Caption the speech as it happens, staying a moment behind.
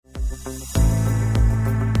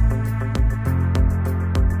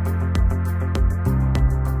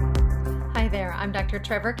Dr.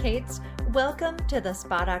 Trevor Cates. Welcome to the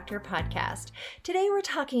Spa Doctor podcast. Today we're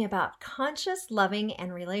talking about conscious loving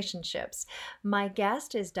and relationships. My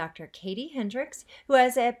guest is Dr. Katie Hendricks, who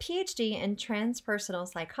has a PhD in transpersonal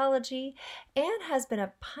psychology and has been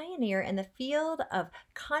a pioneer in the field of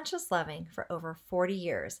conscious loving for over 40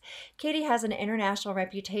 years. Katie has an international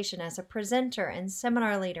reputation as a presenter and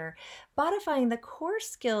seminar leader, bodifying the core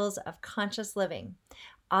skills of conscious living: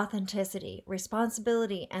 authenticity,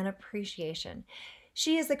 responsibility, and appreciation.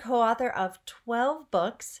 She is the co-author of 12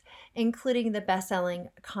 books, including the best-selling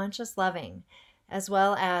Conscious Loving, as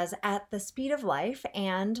well as At the Speed of Life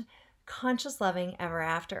and Conscious Loving Ever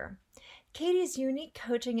After. Katie's unique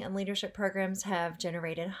coaching and leadership programs have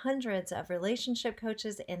generated hundreds of relationship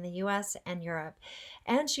coaches in the US and Europe,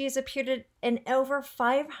 and she has appeared in over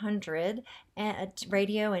 500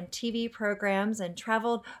 radio and TV programs and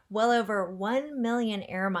traveled well over 1 million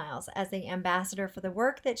air miles as the ambassador for the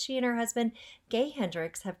work that she and her husband, Gay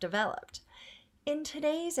Hendricks, have developed. In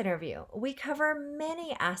today's interview, we cover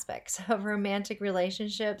many aspects of romantic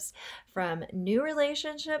relationships, from new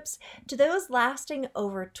relationships to those lasting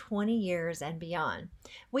over 20 years and beyond.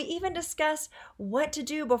 We even discuss what to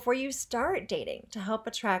do before you start dating to help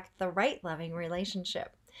attract the right loving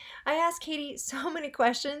relationship. I asked Katie so many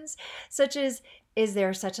questions, such as, is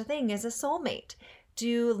there such a thing as a soulmate?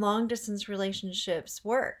 Do long-distance relationships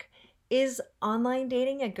work? Is online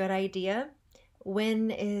dating a good idea? When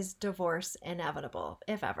is divorce inevitable,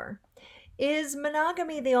 if ever? Is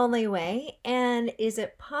monogamy the only way? And is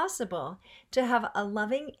it possible to have a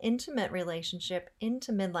loving, intimate relationship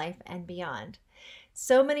into midlife and beyond?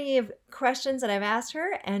 So many of questions that I've asked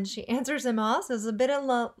her, and she answers them all. So it's a bit of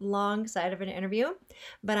a long side of an interview,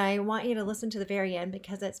 but I want you to listen to the very end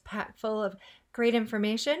because it's packed full of great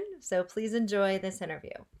information. So please enjoy this interview.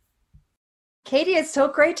 Katie, it's so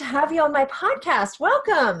great to have you on my podcast.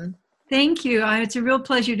 Welcome. Thank you. It's a real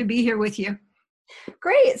pleasure to be here with you.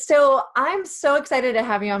 Great. So I'm so excited to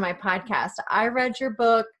have you on my podcast. I read your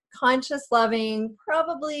book, Conscious Loving,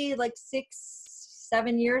 probably like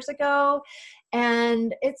 6-7 years ago.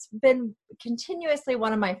 And it's been continuously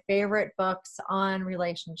one of my favorite books on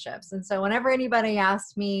relationships. And so whenever anybody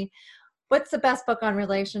asks me, what's the best book on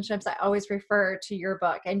relationships, I always refer to your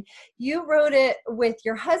book. And you wrote it with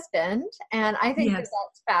your husband, and I think Yes.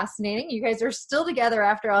 that's fascinating. You guys are still together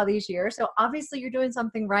after all these years. So obviously you're doing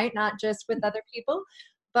something right, not just with other people,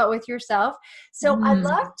 but with yourself. So I'd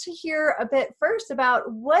love to hear a bit first about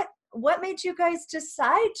what made you guys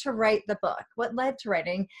decide to write the book? What led to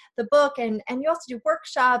writing the book? And you also do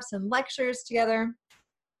workshops and lectures together.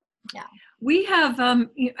 Yeah. We have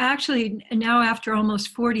actually now, after almost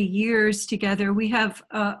 40 years together, we have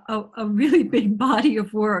a really big body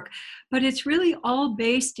of work, but it's really all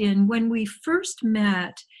based in when we first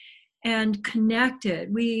met and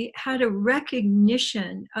connected. We had a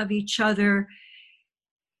recognition of each other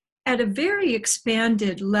at a very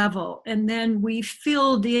expanded level, and then we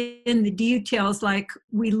filled in the details, like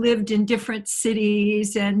we lived in different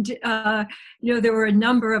cities, and there were a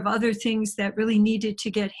number of other things that really needed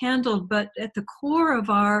to get handled. But at the core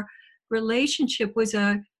of our relationship was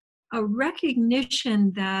a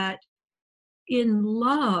recognition that in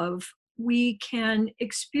love we can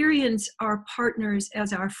experience our partners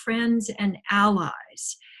as our friends and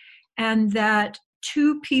allies, and that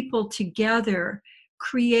two people together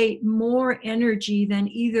create more energy than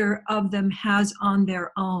either of them has on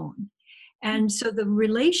their own. And so the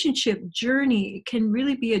relationship journey can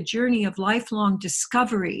really be a journey of lifelong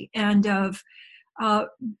discovery and of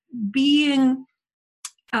being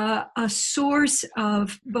a source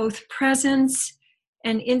of both presence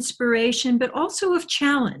and inspiration, but also of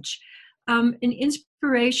challenge, an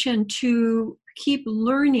inspiration to keep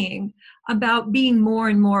learning about being more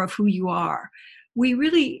and more of who you are. We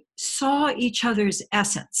really saw each other's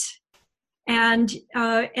essence. And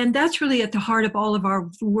that's really at the heart of all of our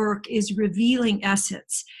work, is revealing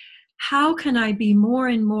essence. How can I be more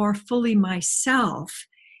and more fully myself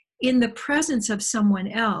in the presence of someone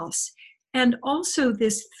else? And also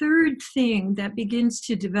this third thing that begins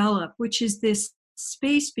to develop, which is this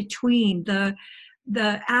space between the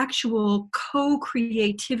actual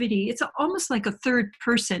co-creativity. It's almost like a third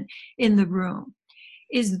person in the room,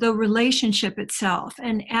 is the relationship itself.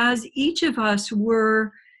 And as each of us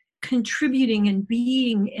were contributing and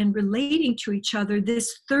being and relating to each other,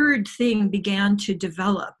 this third thing began to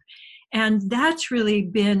develop. And that's really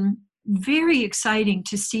been very exciting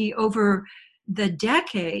to see over the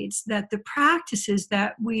decades, that the practices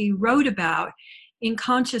that we wrote about in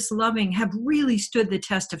Conscious Loving have really stood the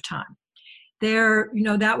test of time.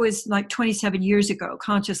 That was like 27 years ago,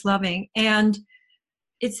 Conscious Loving. And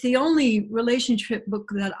it's the only relationship book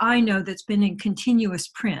that I know that's been in continuous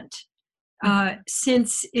print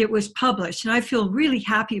since it was published. And I feel really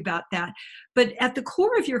happy about that. But at the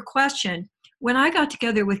core of your question, when I got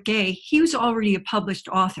together with Gay, he was already a published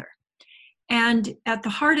author. And at the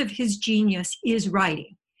heart of his genius is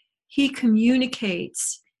writing. He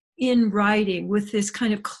communicates in writing with this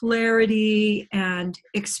kind of clarity and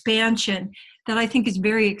expansion that I think is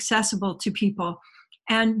very accessible to people.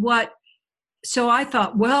 And so I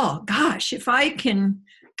thought, well, gosh, if I can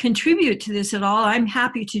contribute to this at all, I'm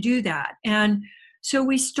happy to do that. And so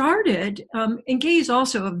we started, and Gay is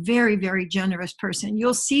also a very, very generous person.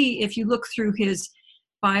 You'll see if you look through his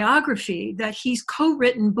biography that he's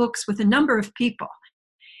co-written books with a number of people.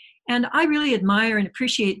 And I really admire and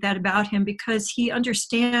appreciate that about him because he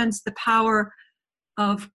understands the power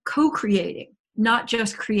of co-creating, not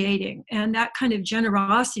just creating. And that kind of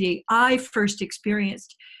generosity I first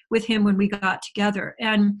experienced with him when we got together.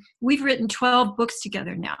 And we've written 12 books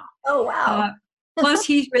together now. Oh, wow. Plus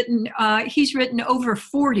he's written over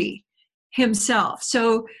 40 himself.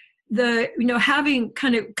 So having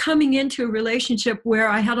kind of coming into a relationship where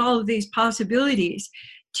I had all of these possibilities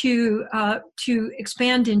to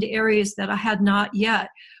expand into areas that I had not yet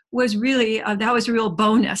was really, that was a real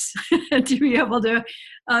bonus to be able to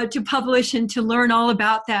publish and to learn all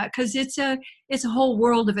about that, because it's a whole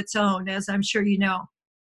world of its own, as I'm sure you know.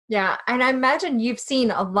 Yeah. And I imagine you've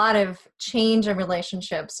seen a lot of change in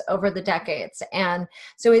relationships over the decades. And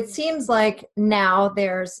so it seems like now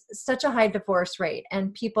there's such a high divorce rate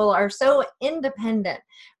and people are so independent,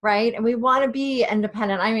 right? And we want to be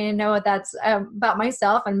independent. I mean, I know that's about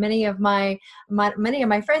myself and many of my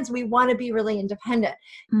friends, we want to be really independent.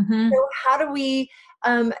 Mm-hmm. So how do we,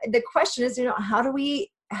 the question is, how do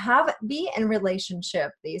we be in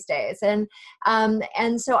relationship these days? And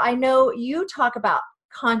so I know you talk about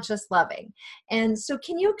conscious loving. And so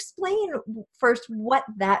can you explain first what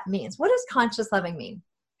that means? What does conscious loving mean?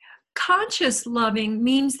 Conscious loving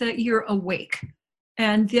means that you're awake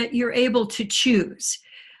and that you're able to choose.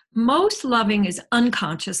 Most loving is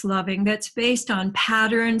unconscious loving that's based on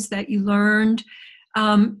patterns that you learned,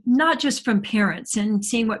 not just from parents and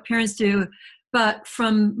seeing what parents do, but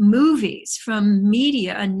from movies, from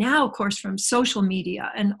media, and now, of course, from social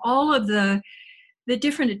media and all of the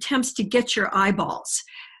different attempts to get your eyeballs.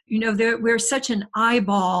 We're such an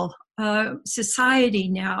eyeball society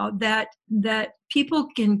now that people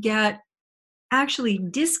can get actually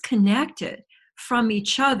disconnected from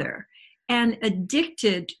each other and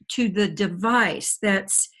addicted to the device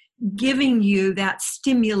that's giving you that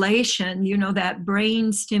stimulation, that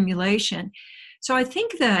brain stimulation. So I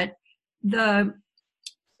think that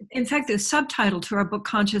in fact, the subtitle to our book,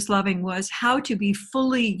 Conscious Loving, was how to be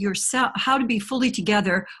fully yourself, how to be fully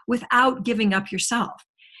together without giving up yourself.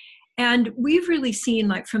 And we've really seen,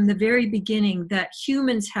 like from the very beginning, that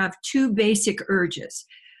humans have two basic urges.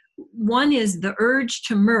 One is the urge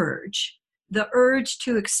to merge, the urge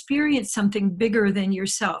to experience something bigger than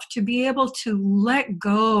yourself, to be able to let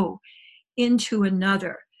go into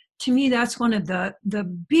another. To me, that's one of the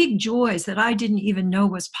big joys that I didn't even know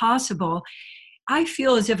was possible. I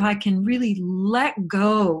feel as if I can really let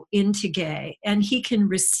go into Gay and he can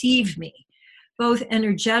receive me, both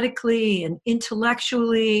energetically and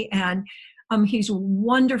intellectually. And he's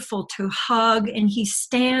wonderful to hug, and he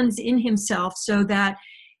stands in himself so that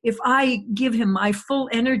if I give him my full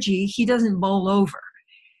energy, he doesn't bowl over.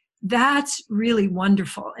 That's really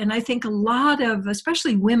wonderful. And I think a lot of,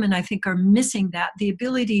 especially women, I think are missing that, the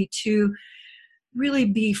ability to really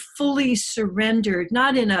be fully surrendered,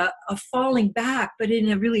 not in a falling back, but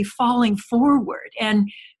in a really falling forward and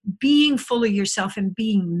being fully yourself and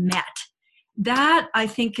being met. That, I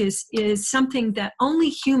think, is something that only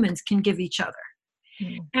humans can give each other.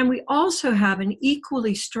 Mm. And we also have an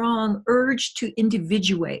equally strong urge to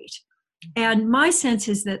individuate. And my sense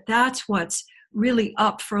is that that's what's really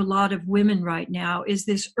up for a lot of women right now, is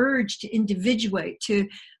this urge to individuate, to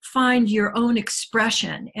find your own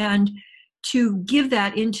expression and to give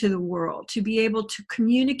that into the world, to be able to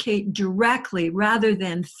communicate directly rather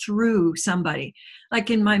than through somebody. Like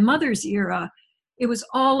in my mother's era, it was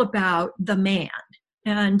all about the man.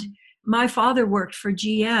 And my father worked for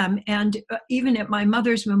GM, and even at my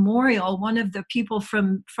mother's memorial, one of the people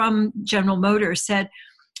from General Motors said,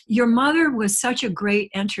 "Your mother was such a great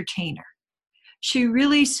entertainer. She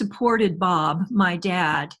really supported Bob, my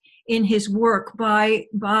dad, in his work by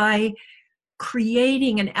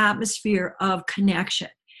creating an atmosphere of connection.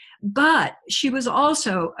 But she was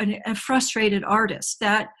also a frustrated artist.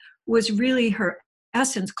 That was really her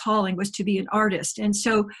essence calling, was to be an artist. And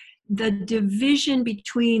so the division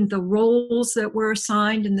between the roles that we're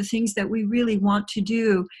assigned and the things that we really want to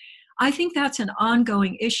do, I think that's an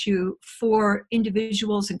ongoing issue for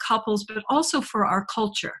individuals and couples, but also for our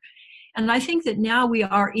culture. And I think that now we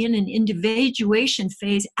are in an individuation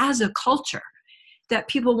phase as a culture, that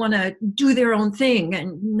people want to do their own thing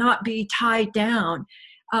and not be tied down.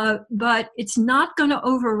 But it's not going to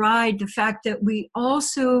override the fact that we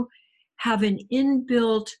also have an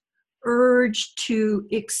inbuilt urge to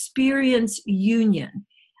experience union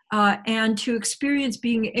and to experience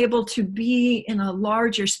being able to be in a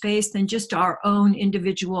larger space than just our own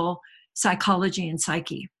individual psychology and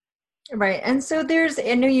psyche. Right. And so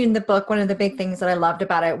I know you in the book, one of the big things that I loved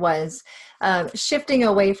about it was shifting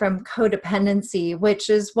away from codependency, which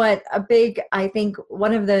is I think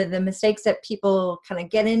one of the mistakes that people kind of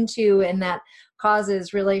get into and that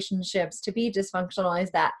causes relationships to be dysfunctional is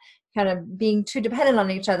that kind of being too dependent on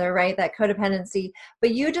each other, right? That codependency.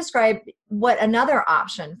 But you described what another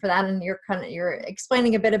option for that, and you're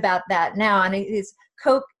explaining a bit about that now, and it is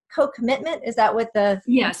co-commitment. Is that what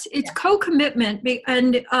Yes, it's co-commitment.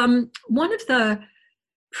 And one of the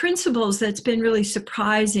principles that's been really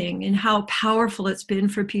surprising and how powerful it's been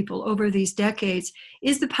for people over these decades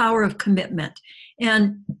is the power of commitment.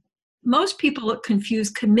 And most people confuse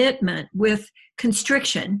commitment with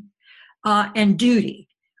constriction and duty,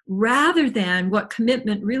 rather than what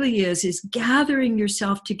commitment really is gathering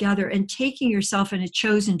yourself together and taking yourself in a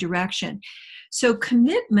chosen direction. So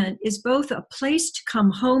commitment is both a place to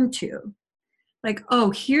come home to, like,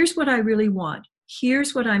 oh, here's what I really want.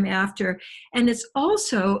 Here's what I'm after. And it's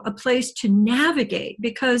also a place to navigate,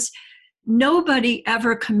 because nobody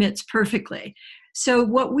ever commits perfectly. So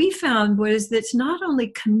what we found was that it's not only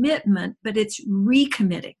commitment, but it's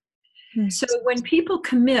recommitting. So when people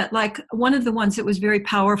commit, like one of the ones that was very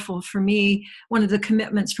powerful for me, one of the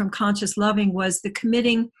commitments from conscious loving was the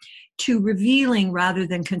committing to revealing rather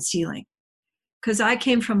than concealing. Because I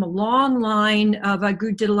came from a long line of,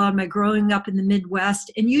 did a lot of my growing up in the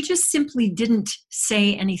Midwest, and you just simply didn't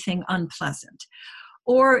say anything unpleasant.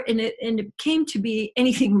 And it came to be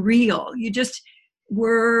anything real. You just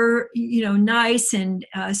were, nice and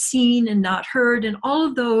seen and not heard, and all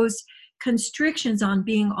of those constrictions on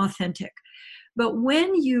being authentic. But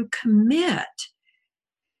when you commit,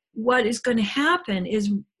 what is going to happen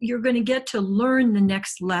is you're going to get to learn the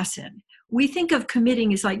next lesson. We think of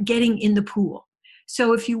committing as like getting in the pool.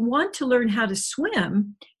 So if you want to learn how to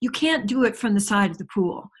swim, you can't do it from the side of the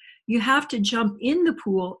pool. You have to jump in the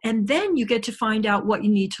pool, and then you get to find out what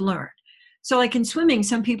you need to learn. So like in swimming,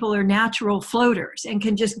 some people are natural floaters and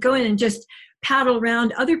can just go in and just paddle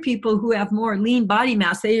around. Other people who have more lean body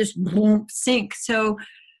mass, they just sink. So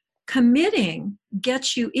committing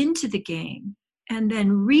gets you into the game, and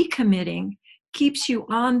then recommitting keeps you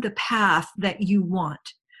on the path that you want.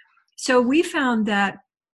 So we found that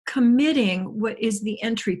committing what is the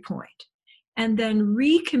entry point, and then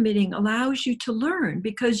recommitting allows you to learn,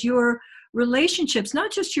 because your relationships,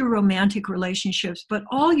 not just your romantic relationships, but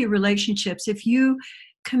all your relationships, if you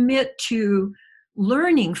commit to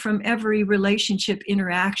learning from every relationship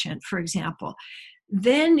interaction, for example,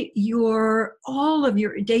 then all of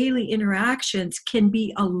your daily interactions can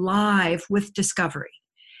be alive with discovery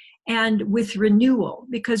and with renewal.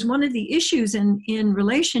 Because one of the issues in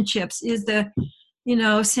relationships is the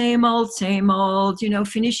same old,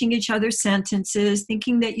 finishing each other's sentences,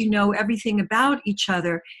 thinking that you know everything about each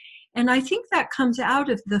other. And I think that comes out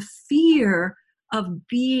of the fear of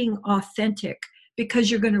being authentic,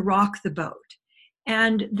 because you're going to rock the boat.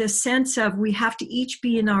 And the sense of we have to each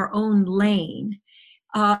be in our own lane.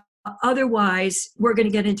 Otherwise, we're going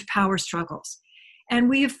to get into power struggles. And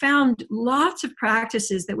we have found lots of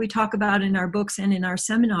practices that we talk about in our books and in our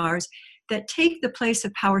seminars that take the place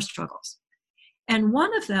of power struggles. And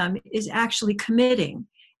one of them is actually committing.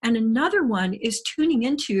 And another one is tuning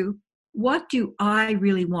into, what do I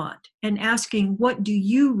really want? And asking, what do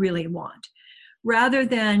you really want? Rather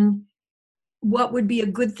than, what would be a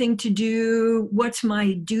good thing to do? What's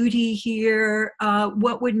my duty here?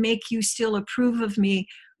 What would make you still approve of me?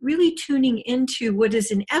 Really tuning into what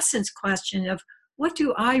is in essence question of, what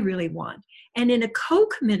do I really want? And in a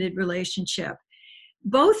co-committed relationship,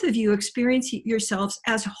 both of you experience yourselves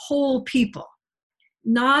as whole people.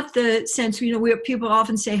 Not the sense, people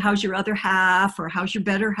often say, how's your other half, or how's your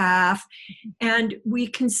better half? And we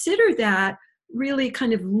consider that really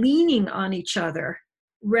kind of leaning on each other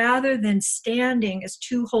rather than standing as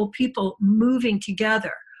two whole people moving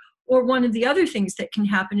together. Or one of the other things that can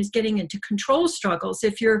happen is getting into control struggles.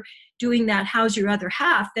 If you're doing that, how's your other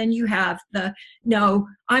half, then you have the, no,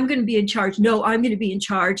 I'm going to be in charge. No, I'm going to be in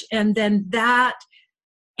charge. And then that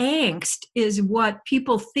angst is what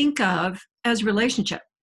people think of as relationship,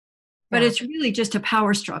 but Yeah. it's really just a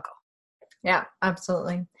power struggle. Yeah,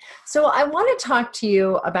 absolutely. So I want to talk to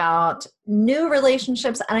you about new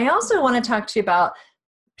relationships. And I also want to talk to you about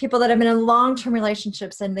people that have been in long-term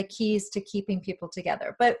relationships and the keys to keeping people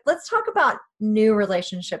together. But let's talk about new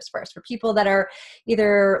relationships first, for people that are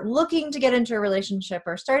either looking to get into a relationship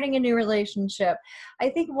or starting a new relationship. I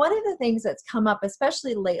think one of the things that's come up,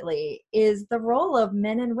 especially lately, is the role of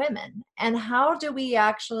men and women, and how do we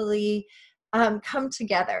actually come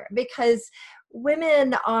together? Because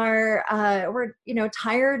women are we're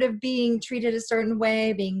tired of being treated a certain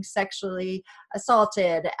way, being sexually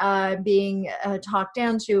assaulted, being talked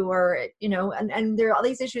down to, or and there are all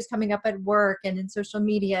these issues coming up at work and in social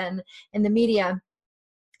media and in the media.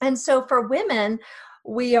 And so for women,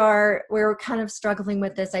 we're kind of struggling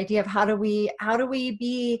with this idea of how do we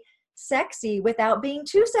be sexy without being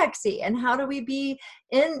too sexy, and how do we be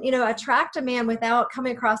attract a man without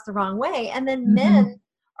coming across the wrong way. And then Mm-hmm. men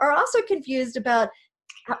are also confused about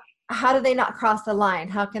how do they not cross the line?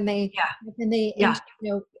 How can they Yeah. how can they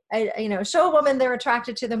Yeah. show a woman they're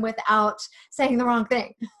attracted to them without saying the wrong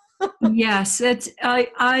thing? Yes,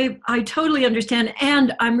 I totally understand,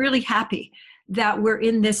 and I'm really happy that we're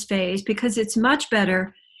in this phase, because it's much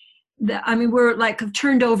better. We're like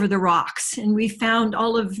turned over the rocks, and we found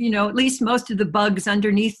all of at least most of the bugs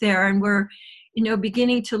underneath there, and we're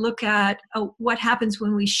beginning to look at what happens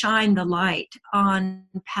when we shine the light on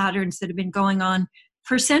patterns that have been going on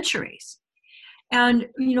for centuries. And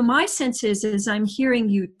my sense is, as I'm hearing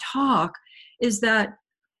you talk, is that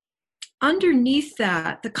underneath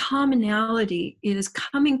that, the commonality is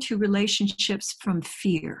coming to relationships from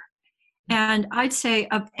fear. And I'd say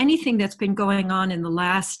of anything that's been going on in the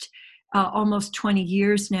last almost 20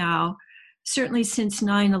 years now, certainly since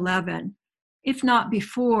 9/11, if not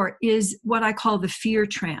before, is what I call the fear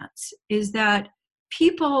trance, is that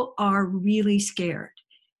people are really scared.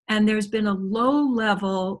 And there's been a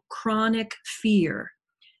low-level chronic fear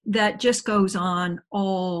that just goes on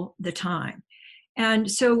all the time.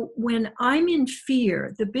 And so when I'm in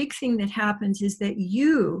fear, the big thing that happens is that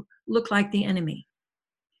you look like the enemy.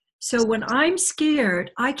 So when I'm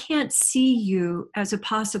scared, I can't see you as a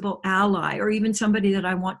possible ally or even somebody that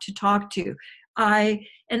I want to talk to.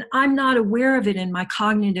 I'm not aware of it in my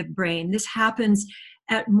cognitive brain. This happens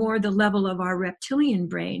at more the level of our reptilian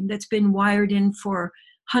brain that's been wired in for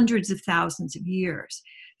hundreds of thousands of years.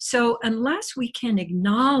 So unless we can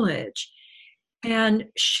acknowledge and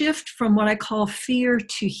shift from what I call fear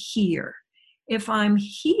to here, if I'm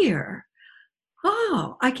here,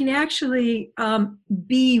 I can actually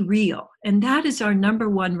be real. And that is our number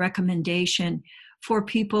one recommendation for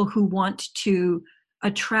people who want to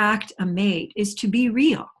attract a mate, is to be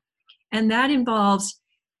real. And that involves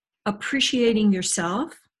appreciating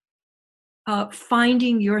yourself,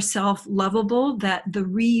 finding yourself lovable, that the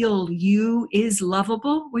real you is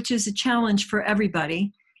lovable, which is a challenge for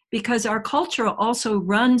everybody, because our culture also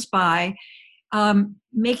runs by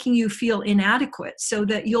making you feel inadequate so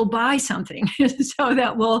that you'll buy something so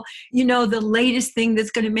that the latest thing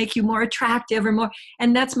that's going to make you more attractive or more.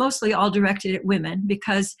 And that's mostly all directed at women,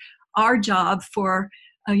 because our job for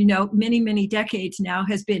many, many decades now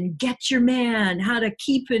has been get your man, how to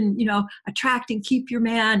keep and attract and keep your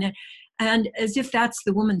man, and as if that's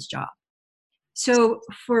the woman's job. So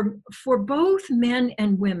for both men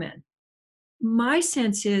and women, my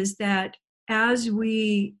sense is that as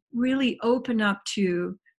we really open up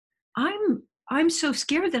to, I'm so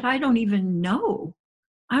scared that I don't even know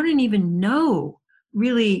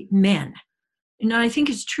really men. And I think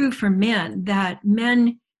it's true for men that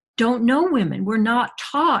men don't know women. We're not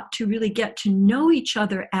taught to really get to know each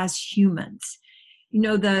other as humans.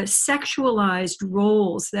 The sexualized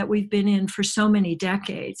roles that we've been in for so many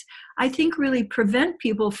decades, I think really prevent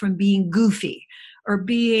people from being goofy or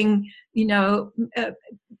being,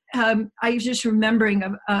 I was just remembering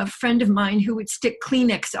a friend of mine who would stick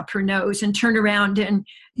Kleenex up her nose and turn around and,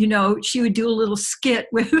 she would do a little skit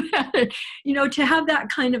with that, to have that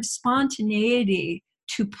kind of spontaneity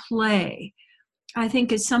to play, I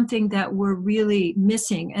think is something that we're really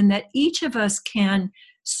missing, and that each of us can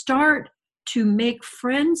start to make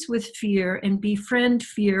friends with fear and befriend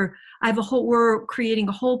fear. We're creating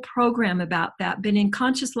a whole program about that, but in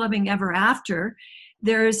Conscious Loving Ever After,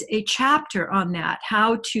 there's a chapter on that,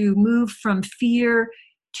 how to move from fear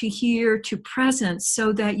to here to presence,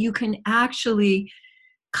 so that you can actually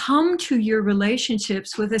come to your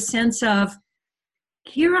relationships with a sense of,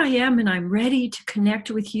 here I am and I'm ready to connect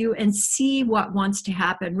with you and see what wants to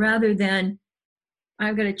happen, rather than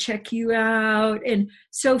I'm going to check you out. And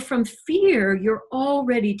so from fear, you're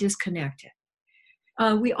already disconnected.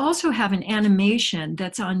 we also have an animation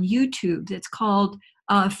that's on YouTube that's called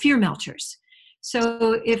Fear Melters.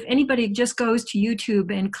 So if anybody just goes to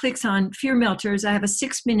YouTube and clicks on Fear Melters, I have a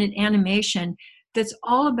 6-minute animation that's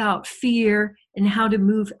all about fear and how to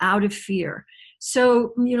move out of fear.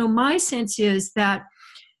 So, my sense is that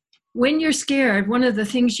when you're scared, one of the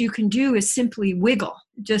things you can do is simply wiggle,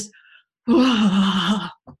 just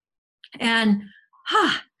and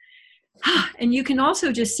and you can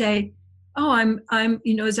also just say, oh, I'm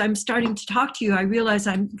as I'm starting to talk to you, I realize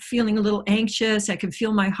I'm feeling a little anxious. I can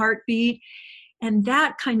feel my heartbeat. And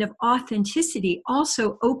that kind of authenticity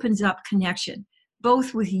also opens up connection,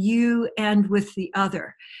 both with you and with the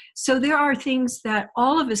other. So there are things that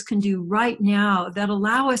all of us can do right now that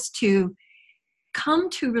allow us to come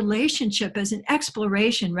to relationship as an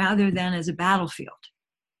exploration rather than as a battlefield.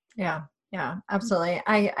 Yeah, absolutely.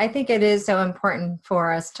 I think it is so important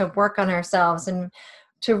for us to work on ourselves and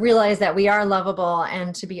to realize that we are lovable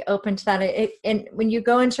and to be open to that. And when you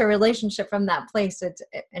go into a relationship from that place, it's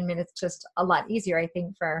just a lot easier, I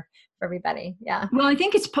think, for everybody. Yeah. Well, I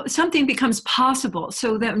think something becomes possible.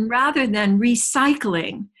 So that rather than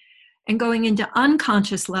recycling and going into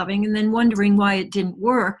unconscious loving and then wondering why it didn't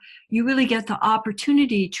work, you really get the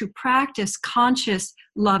opportunity to practice conscious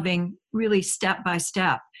loving really step by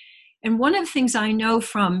step. And one of the things I know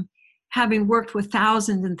from having worked with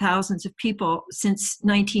thousands and thousands of people since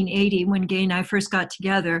 1980, when Gay and I first got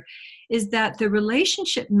together, is that the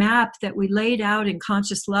relationship map that we laid out in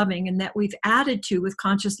Conscious Loving and that we've added to with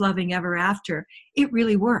Conscious Loving Ever After, it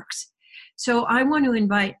really works. So I want to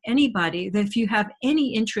invite anybody that if you have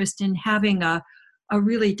any interest in having a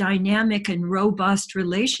really dynamic and robust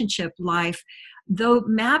relationship life, the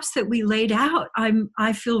maps that we laid out,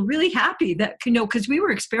 I feel really happy that, because we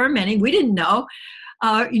were experimenting, we didn't know.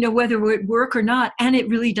 Whether it would work or not, and it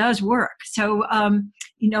really does work. So,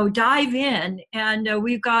 dive in, and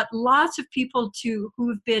we've got lots of people who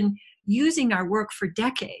have been using our work for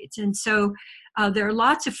decades. And so there are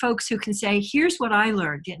lots of folks who can say, here's what I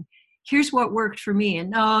learned, and here's what worked for me. And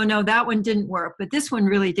no, that one didn't work, but this one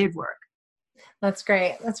really did work. That's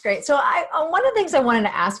great. So one of the things I wanted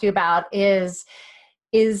to ask you about is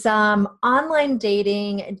online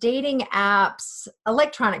dating apps,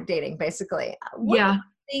 electronic dating, basically. What do you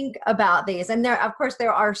think about these? And of course,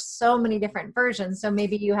 there are so many different versions. So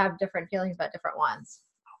maybe you have different feelings about different ones.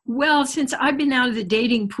 Well, since I've been out of the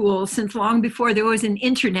dating pool since long before there was an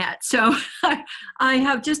internet. So I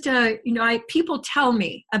have just, people tell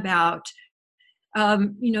me about,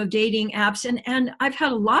 dating apps. And I've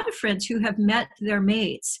had a lot of friends who have met their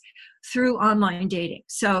mates through online dating.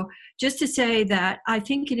 So just to say that I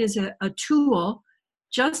think it is a tool,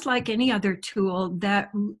 just like any other tool, that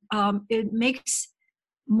it makes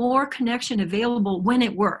more connection available when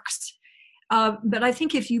it works. But I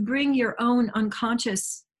think if you bring your own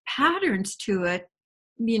unconscious patterns to it,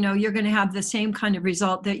 you're going to have the same kind of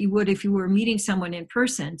result that you would if you were meeting someone in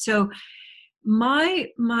person. So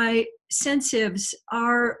my sensitives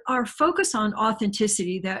are focus on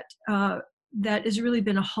authenticity that has really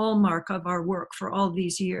been a hallmark of our work for all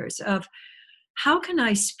these years of how can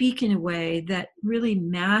I speak in a way that really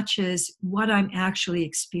matches what I'm actually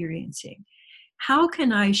experiencing? How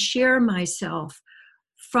can I share myself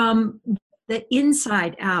from the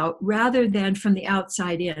inside out rather than from the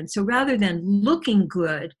outside in? So rather than looking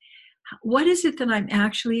good, what is it that I'm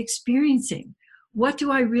actually experiencing? What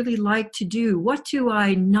do I really like to do? What do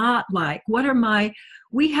I not like?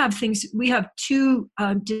 We have two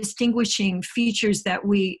distinguishing features that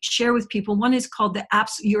we share with people. One is called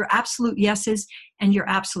your absolute yeses and your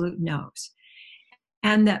absolute nos.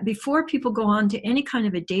 And that before people go on to any kind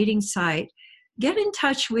of a dating site, get in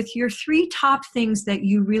touch with your 3 top things that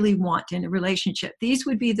you really want in a relationship. These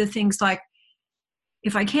would be the things like,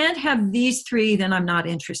 if I can't have these 3, then I'm not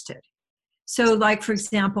interested. So like, for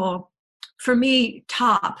example, for me,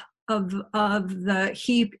 top of the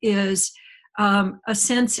heap is a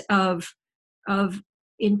sense of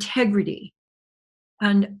integrity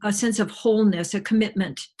and a sense of wholeness, a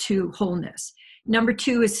commitment to wholeness. Number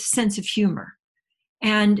 2 is a sense of humor.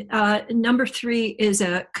 And number 3 is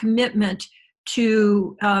a commitment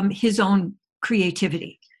to his own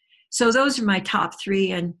creativity. So those are my top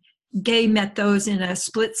 3, and Gay met those in a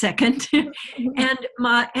split second.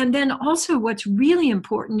 and then also what's really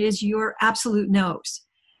important is your absolute no's.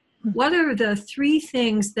 What are the 3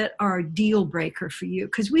 things that are a deal breaker for you?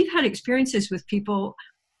 Because we've had experiences with people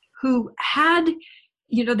who had,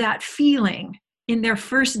 that feeling in their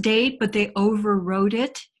first date, but they overrode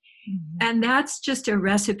it. Mm-hmm. And that's just a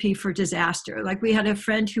recipe for disaster. Like we had a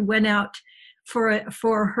friend who went out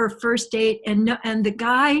for her first date, and the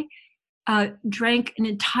guy drank an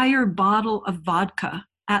entire bottle of vodka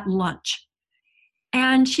at lunch.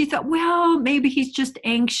 And she thought, well, maybe he's just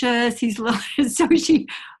anxious. So she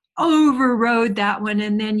overrode that one.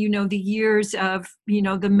 And then, the years of,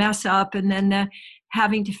 the mess up and then the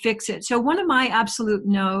having to fix it. So one of my absolute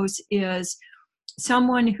no's is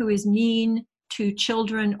someone who is mean to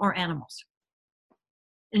children or animals.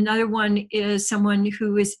 Another one is someone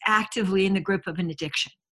who is actively in the grip of an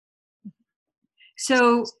addiction.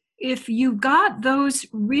 So if you got those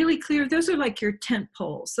really clear, those are like your tent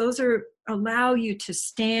poles. Those allow you to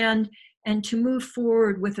stand and to move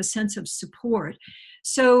forward with a sense of support.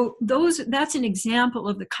 So that's an example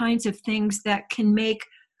of the kinds of things that can make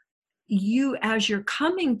you, as you're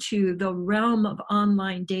coming to the realm of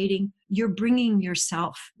online dating, you're bringing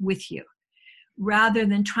yourself with you rather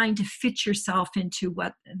than trying to fit yourself into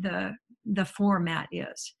what the format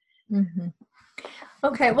is. Mm-hmm.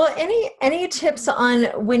 Okay. Well, any tips on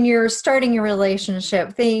when you're starting a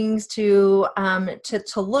relationship, things to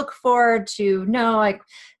look for, to know, like,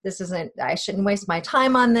 I shouldn't waste my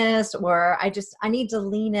time on this, or I need to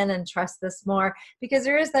lean in and trust this more, because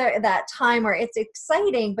there is that time where it's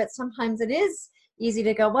exciting, but sometimes it is easy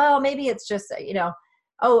to go, well, maybe it's just,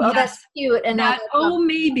 Yes, that's cute. And that,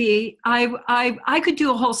 maybe I could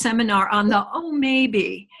do a whole seminar on the,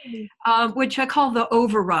 maybe, which I call the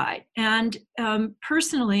override. And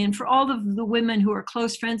personally, and for all of the women who are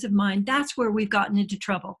close friends of mine, that's where we've gotten into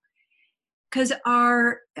trouble. Because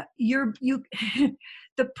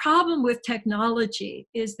the problem with technology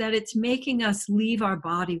is that it's making us leave our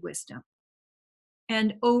body wisdom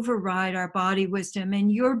and override our body wisdom.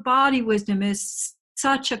 And your body wisdom is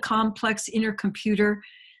such a complex inner computer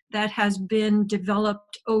that has been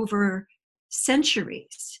developed over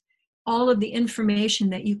centuries. All of the information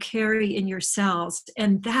that you carry in your cells,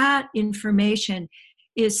 and that information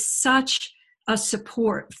is such a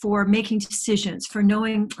support for making decisions, for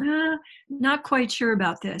knowing, not quite sure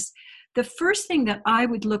about this. The first thing that I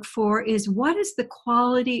would look for is, what is the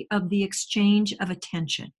quality of the exchange of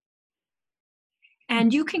attention?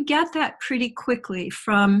 And you can get that pretty quickly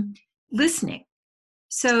from listening.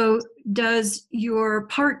 So does your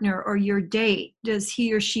partner or your date, does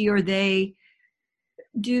he or she or they,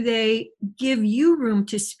 do they give you room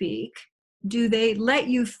to speak? Do they let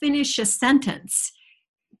you finish a sentence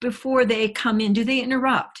before they come in? Do they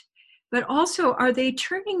interrupt? But also, are they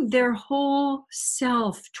turning their whole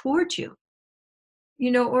self towards you?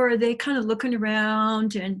 Or are they kind of looking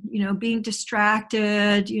around and, being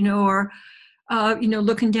distracted, or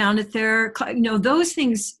looking down at their, those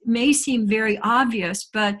things may seem very obvious,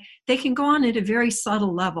 but they can go on at a very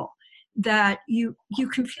subtle level that you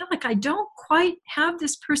can feel like, I don't quite have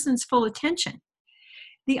this person's full attention.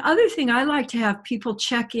 The other thing I like to have people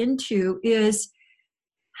check into is,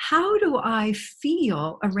 how do I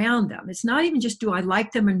feel around them? It's not even just, do I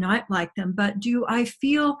like them or not like them, but do I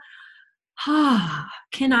feel,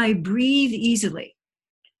 can I breathe easily?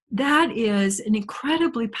 That is an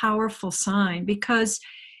incredibly powerful sign, because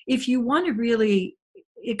if you want to really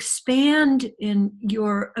expand in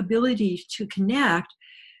your ability to connect,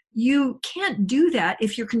 you can't do that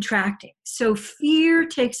if you're contracting. So fear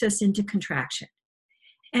takes us into contraction.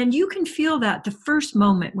 And you can feel that the first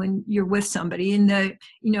moment when you're with somebody.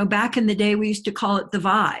 Back in the day, we used to call it the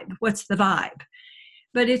vibe. What's the vibe?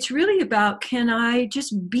 But it's really about, can I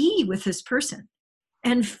just be with this person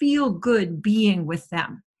and feel good being with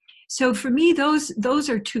them? So for me, those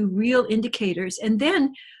are two real indicators. And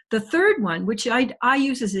then the third one, which I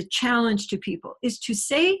use as a challenge to people, is to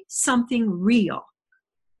say something real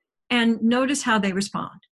and notice how they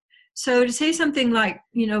respond. So to say something like,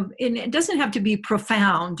 and it doesn't have to be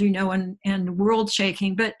profound, and world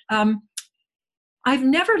shaking, but I've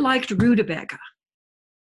never liked rutabaga.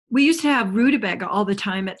 We used to have rutabaga all the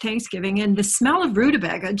time at Thanksgiving, and the smell of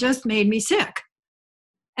rutabaga just made me sick.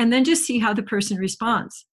 And then just see how the person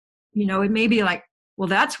responds. It may be like, well,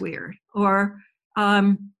 that's weird, or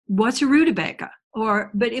what's a rutabaga?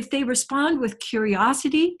 But if they respond with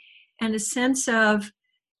curiosity and a sense of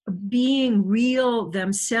being real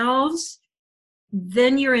themselves,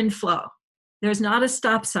 then you're in flow. There's not a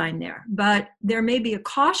stop sign there, but there may be a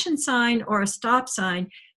caution sign or a stop sign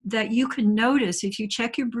that you can notice if you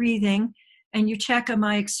check your breathing and you check, am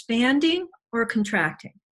I expanding or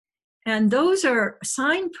contracting? And those are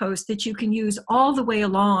signposts that you can use all the way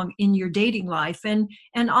along in your dating life and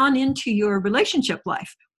on into your relationship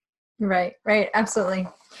life. Right, absolutely.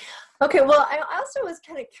 Okay, well, I also was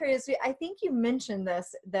kind of curious. I think you mentioned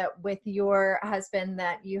this, that with your husband,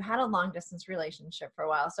 that you had a long distance relationship for a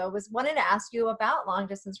while. So I wanted to ask you about long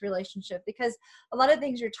distance relationship, because a lot of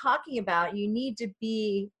things you're talking about, you need to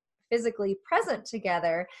be physically present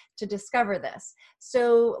together to discover this.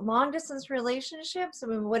 So long distance relationships, I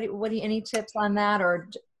mean, any tips on that, or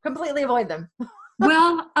completely avoid them?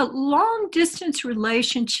 Well, long distance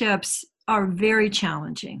relationships are very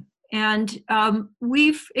challenging. And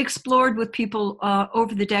we've explored with people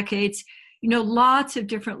over the decades, lots of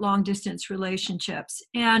different long distance relationships.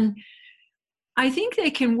 And I think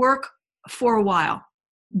they can work for a while,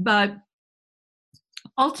 but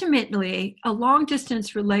ultimately, a long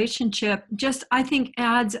distance relationship just, I think,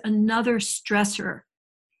 adds another stressor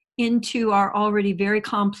into our already very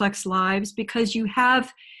complex lives, because you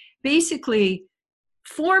have basically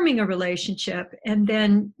forming a relationship and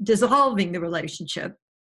then dissolving the relationship,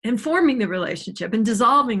 and forming the relationship and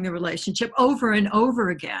dissolving the relationship over and over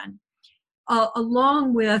again,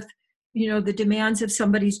 along with the demands of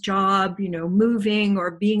somebody's job, moving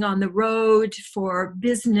or being on the road for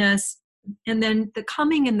business, and then the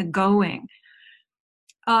coming and the going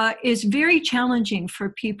is very challenging for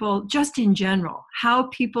people just in general. How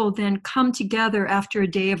people then come together after a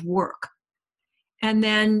day of work, and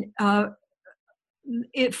then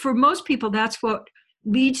for most people, that's what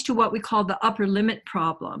leads to what we call the upper limit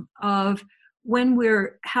problem of when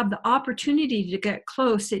have the opportunity to get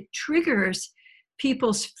close, it triggers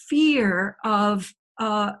people's fear of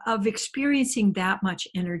experiencing that much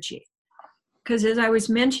energy. Because as I was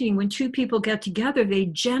mentioning, when two people get together, they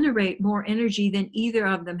generate more energy than either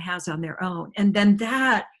of them has on their own. And then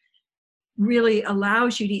that really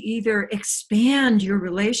allows you to either expand your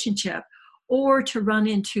relationship or to run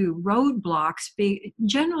into roadblocks,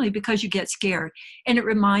 generally because you get scared and it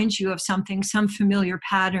reminds you of some familiar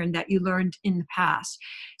pattern that you learned in the past.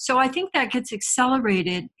 So I think that gets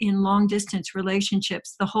accelerated in long distance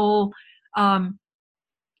relationships. The whole, my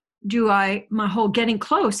whole getting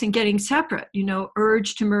close and getting separate,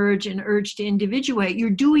 urge to merge and urge to individuate. You're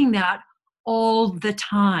doing that all the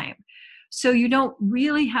time. So you don't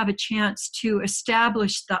really have a chance to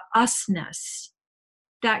establish the usness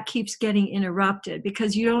that keeps getting interrupted,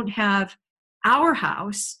 because you don't have our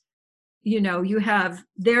house, you have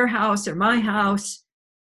their house or my house,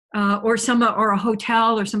 or a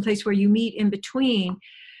hotel or someplace where you meet in between.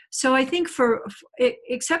 So I think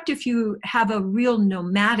except if you have a real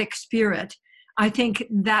nomadic spirit, I think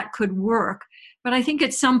that could work. But I think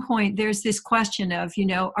at some point there's this question of,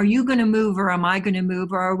 are you going to move or am I going to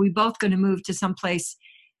move, or are we both going to move to someplace,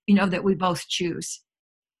 that we both choose?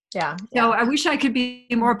 Yeah. So I wish I could be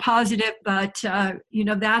more positive, but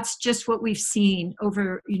that's just what we've seen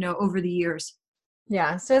over the years.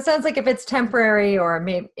 Yeah. So it sounds like if it's temporary, or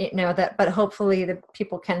maybe but hopefully the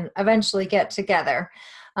people can eventually get together.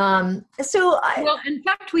 Well, in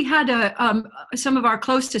fact, we had some of our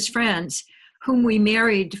closest friends whom we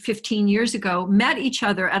married 15 years ago met each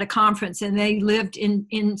other at a conference, and they lived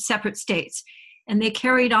in separate states. And they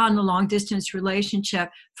carried on the long distance relationship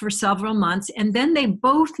for several months. And then they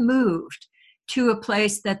both moved to a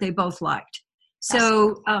place that they both liked.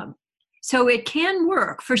 So, so it can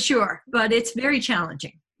work for sure, but it's very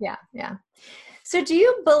challenging. Yeah. Yeah. So do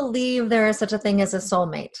you believe there is such a thing as a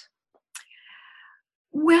soulmate?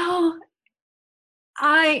 Well,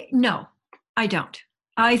 no, I don't.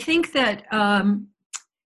 I think that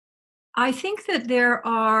there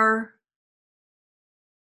are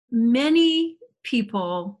many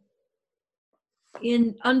people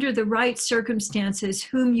under the right circumstances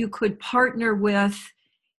whom you could partner with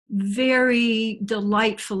very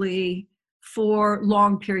delightfully for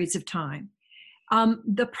long periods of time.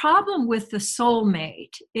 The problem with the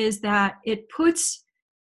soulmate is that it puts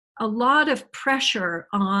a lot of pressure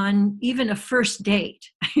on even a first date.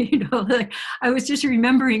 I was just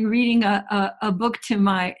remembering reading a book to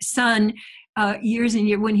my son years and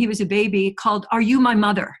years when he was a baby called "Are You My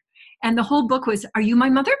Mother?" And the whole book was, "Are you my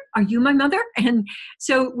mother? Are you my mother?" And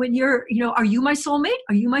so when you're, "Are you my soulmate?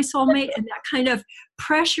 Are you my soulmate?" And that kind of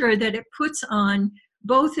pressure that it puts on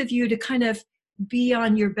both of you to kind of be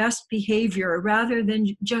on your best behavior rather than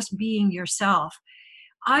just being yourself.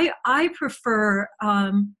 I prefer,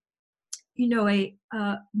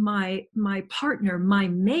 my partner, my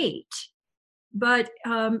mate, but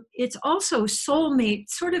it's also soulmate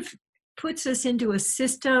sort of puts us into a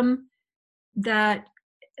system that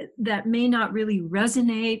may not really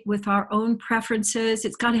resonate with our own preferences.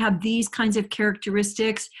 It's got to have these kinds of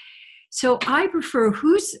characteristics. So I prefer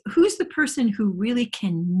who's the person who really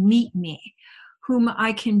can meet me, whom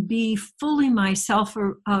I can be fully myself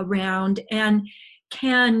around and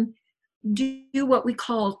can do what we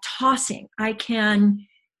call tossing. I can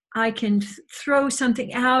throw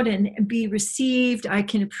something out and be received. I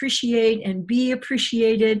can appreciate and be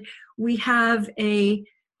appreciated. We have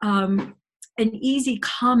an easy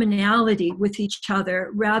commonality with each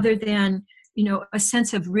other rather than, a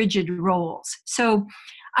sense of rigid roles. So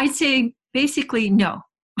I'd say basically no.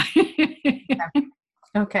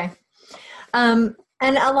 Okay. And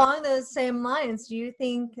along those same lines, do you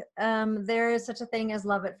think there is such a thing as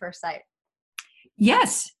love at first sight?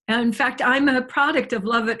 Yes. In fact, I'm a product of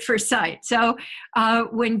love at first sight. So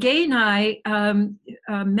when Gay and I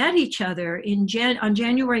met each other on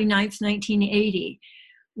January 9th, 1980,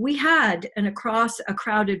 we had an across a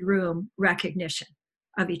crowded room recognition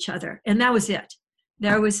of each other. And that was it.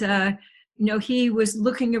 There was he was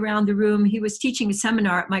looking around the room. He was teaching a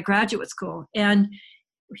seminar at my graduate school. And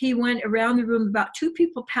he went around the room, about 2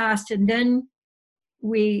 people passed, and then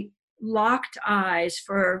we locked eyes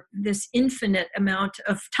for this infinite amount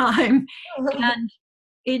of time, and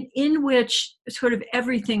in which sort of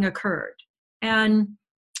everything occurred. And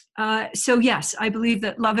so yes, I believe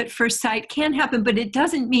that love at first sight can happen, but it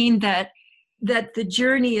doesn't mean that the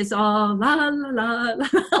journey is all la la la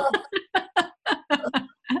la.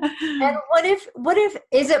 And what if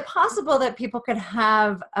is it possible that people could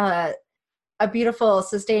have a beautiful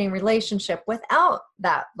sustaining relationship without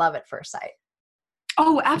that love at first sight?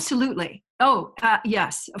 Oh, absolutely. Oh,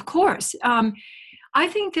 yes, of course. I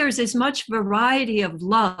think there's as much variety of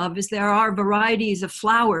love as there are varieties of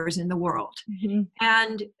flowers in the world. Mm-hmm.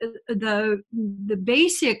 And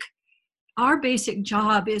our basic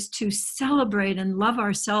job is to celebrate and love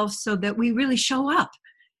ourselves so that we really show up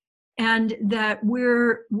and that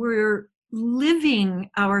we're living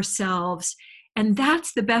ourselves. And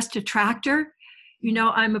that's the best attractor.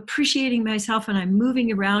 I'm appreciating myself and I'm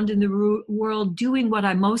moving around in the world doing what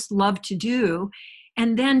I most love to do.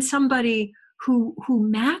 And then somebody who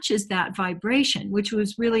matches that vibration, which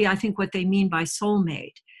was really, I think, what they mean by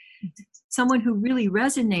soulmate. Someone who really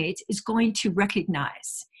resonates is going to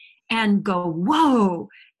recognize and go, whoa.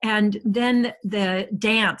 And then the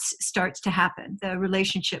dance starts to happen, the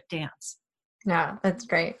relationship dance. Yeah, that's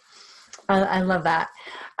great. I love that.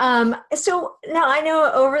 So now I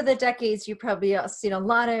know over the decades, you probably seen a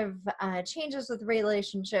lot of changes with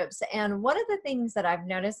relationships. And one of the things that I've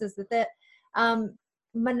noticed is that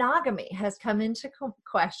monogamy has come into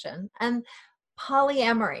question, and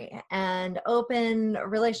polyamory and open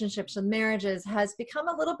relationships and marriages has become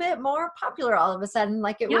a little bit more popular all of a sudden,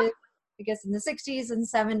 like it was, I guess, in the 60s and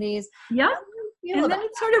 70s. Yeah. And then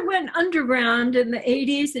it sort of went underground in the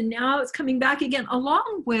 80s, and now it's coming back again,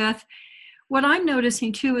 along with what I'm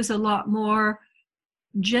noticing too is a lot more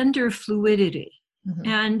gender fluidity. Mm-hmm.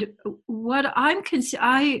 And what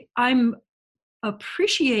I'm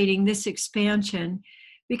appreciating this expansion,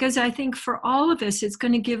 because I think for all of us, it's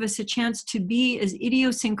going to give us a chance to be as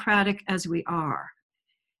idiosyncratic as we are,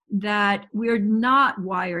 that we're not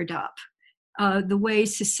wired up the way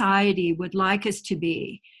society would like us to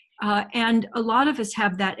be. And a lot of us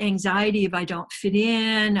have that anxiety of, I don't fit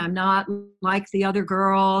in, I'm not like the other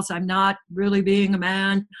girls, I'm not really being a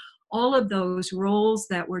man. All of those roles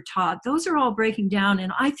that we're taught, those are all breaking down.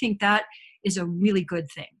 And I think that is a really good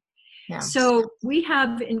thing. Yeah. So we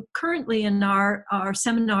have currently in our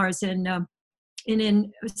seminars and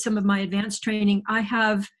in some of my advanced training, I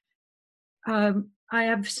have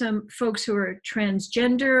some folks who are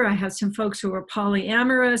transgender. I have some folks who are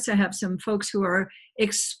polyamorous. I have some folks who are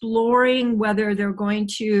exploring whether how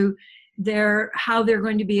they're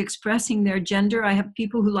going to be expressing their gender. I have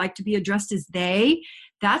people who like to be addressed as they.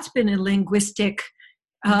 That's been a linguistic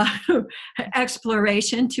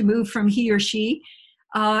exploration to move from he or she.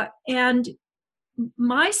 And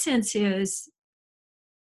my sense is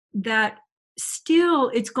that still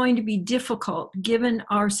it's going to be difficult, given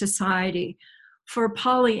our society, for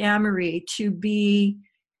polyamory to be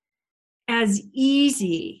as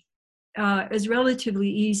easy, as relatively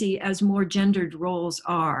easy as more gendered roles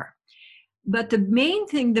are. But the main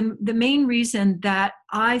thing, the main reason that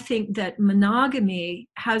I think that monogamy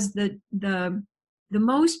has the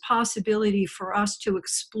most possibility for us to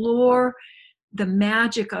explore the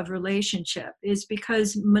magic of relationship is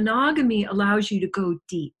because monogamy allows you to go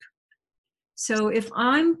deep. So if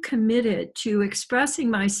I'm committed to expressing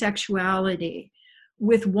my sexuality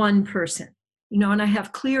with one person, and I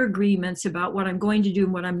have clear agreements about what I'm going to do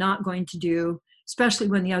and what I'm not going to do, especially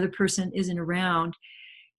when the other person isn't around,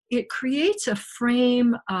 it creates a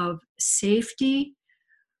frame of safety,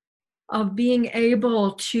 of being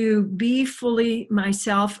able to be fully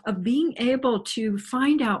myself, of being able to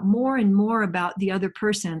find out more and more about the other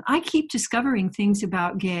person. I keep discovering things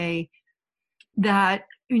about Gay that,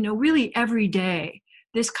 really every day,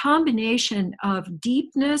 this combination of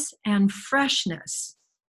deepness and freshness,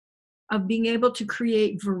 of being able to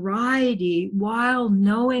create variety while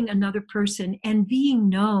knowing another person and being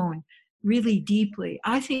known really deeply.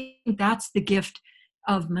 I think that's the gift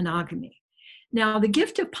of monogamy. Now, the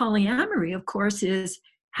gift of polyamory, of course, is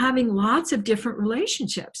having lots of different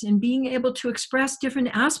relationships and being able to express different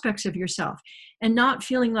aspects of yourself and not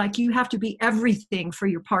feeling like you have to be everything for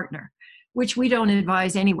your partner, which we don't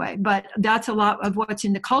advise anyway. But that's a lot of what's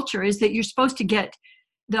in the culture, is that you're supposed to get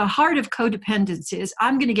the heart of codependence is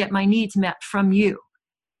I'm going to get my needs met from you,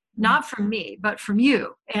 not from me, but from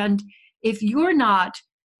you. And if you're not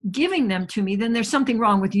giving them to me, then there's something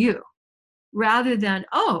wrong with you, rather than,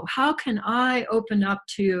 oh, how can I open up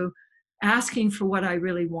to asking for what I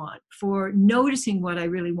really want, for noticing what I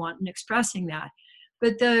really want and expressing that.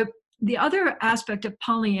 But the other aspect of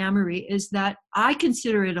polyamory is that I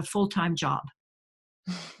consider it a full-time job.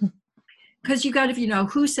 Because you got to,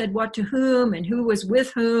 who said what to whom and who was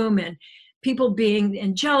with whom, and people being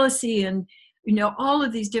in jealousy and, all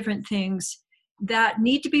of these different things that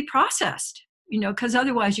need to be processed, because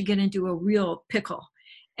otherwise you get into a real pickle.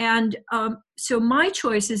 And so my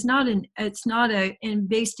choice is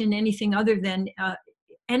based in anything other than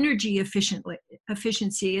energy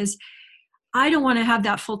efficiency. Is I don't want to have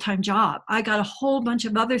that full-time job. I got a whole bunch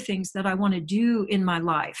of other things that I want to do in my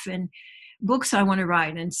life, and books I want to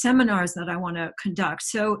write, and seminars that I want to conduct.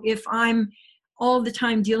 So if I'm all the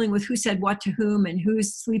time dealing with who said what to whom and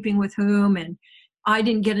who's sleeping with whom, and I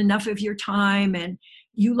didn't get enough of your time, and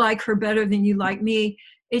you like her better than you like me,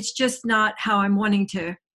 it's just not how I'm wanting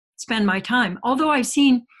to spend my time. Although I've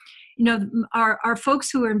seen, our folks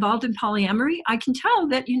who are involved in polyamory, I can tell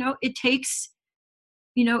that, it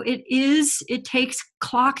takes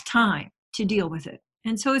clock time to deal with it.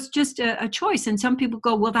 And so it's just a choice. And some people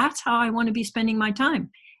go, well, that's how I want to be spending my time.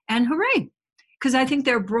 And hooray, because I think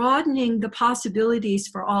they're broadening the possibilities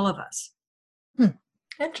for all of us.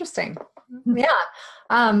 Interesting. Yeah.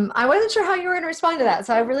 I wasn't sure how you were going to respond to that.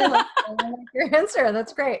 So I really like your answer.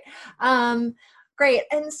 That's great. Great.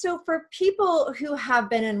 And so for people who have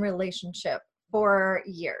been in relationship for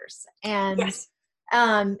years and, yes.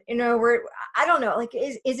 I don't know, like,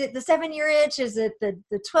 is it the 7-year itch? Is it the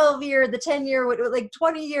 12-year, the 10-year, like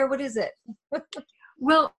 20-year? What is it?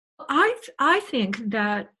 Well, I think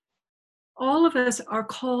that all of us are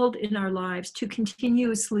called in our lives to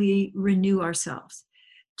continuously renew ourselves,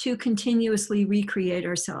 to continuously recreate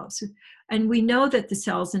ourselves. And we know that the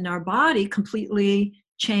cells in our body completely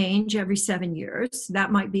change every 7 years.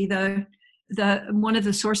 That might be the one of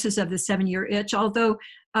the sources of the 7-year itch. Although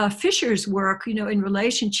Fisher's work, in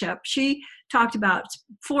relationship, she talked about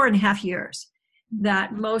 4.5 years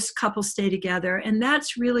that most couples stay together. And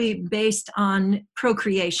that's really based on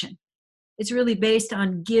procreation. It's really based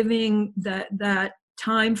on giving that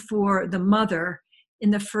time for the mother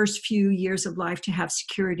in the first few years of life to have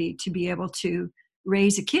security, to be able to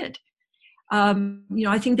raise a kid.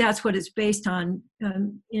 I think that's what it's based on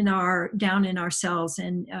down in our cells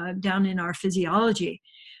and down in our physiology.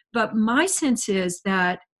 But my sense is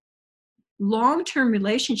that long-term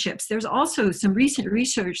relationships, there's also some recent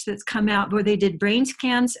research that's come out where they did brain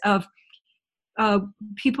scans of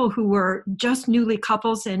people who were just newly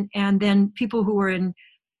couples and then people who were in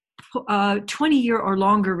 20-year or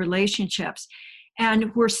longer relationships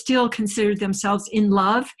and were still considered themselves in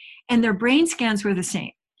love, and their brain scans were the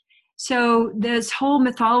same. So this whole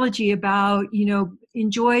mythology about,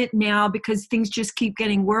 enjoy it now because things just keep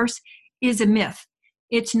getting worse is a myth.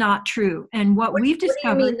 It's not true. And what we've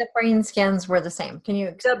discovered— What do you mean the brain scans were the same? Can you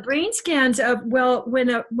explain? The brain scans of, when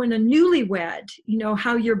a newlywed,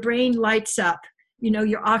 how your brain lights up,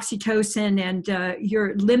 your oxytocin and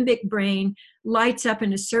your limbic brain lights up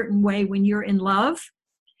in a certain way when you're in love.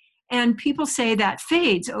 And people say that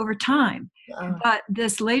fades over time. But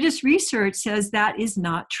this latest research says that is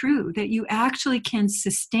not true, that you actually can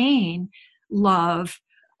sustain love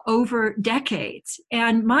over decades.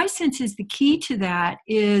 And my sense is the key to that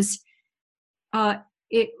is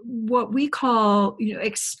what we call,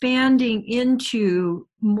 expanding into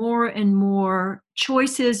more and more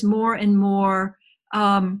choices, more and more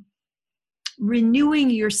renewing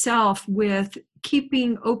yourself with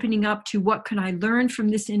opening up to what can I learn from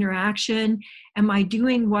this interaction? Am I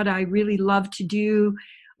doing what I really love to do?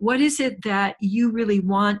 What is it that you really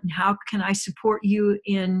want, and how can I support you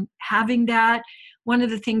in having that? One of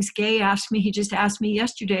the things Gay asked me, he just asked me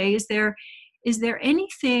yesterday, is there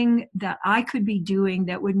anything that I could be doing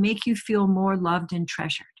that would make you feel more loved and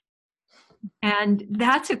treasured? And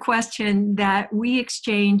that's a question that we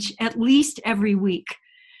exchange at least every week.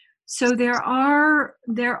 So there are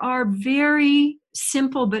very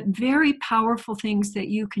simple but very powerful things that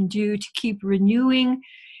you can do to keep renewing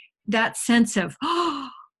that sense of,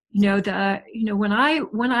 when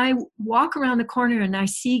I walk around the corner and I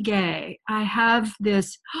see Gay, I have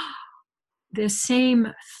this, the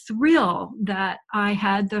same thrill that I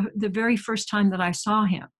had the very first time that I saw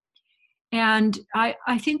him. And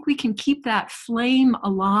I think we can keep that flame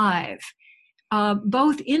alive,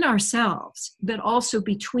 both in ourselves, but also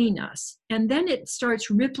between us. And then it starts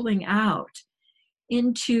rippling out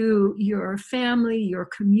into your family, your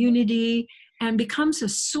community, and becomes a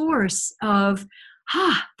source of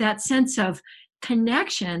that sense of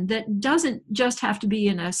connection that doesn't just have to be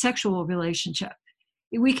in a sexual relationship.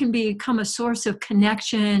 We can become a source of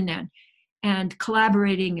connection and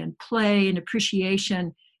collaborating and play and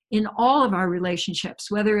appreciation in all of our relationships,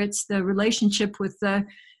 whether it's the relationship with the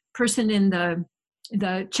person in the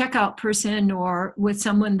checkout person or with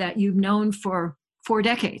someone that you've known for 4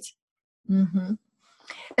 decades. Mm-hmm.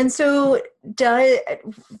 And so,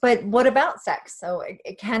 but what about sex? So,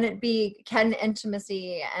 can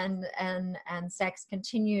intimacy and sex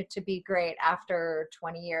continue to be great after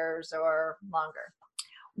 20 years or longer?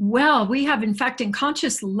 Well, we have, in fact, in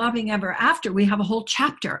Conscious Loving Ever After, we have a whole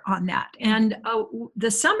chapter on that. And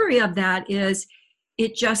the summary of that is,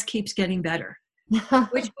 it just keeps getting better,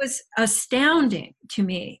 which was astounding to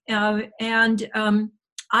me. I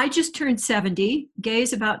just turned 70.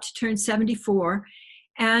 Gay's about to turn 74.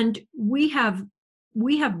 And we have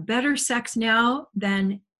better sex now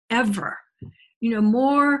than ever.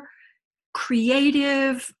 More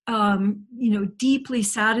creative, deeply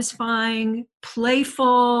satisfying,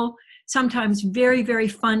 playful, sometimes very, very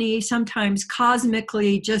funny, sometimes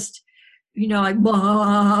cosmically just, like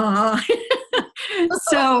blah.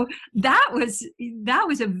 So that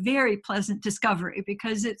was a very pleasant discovery,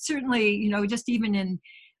 because it certainly, just even in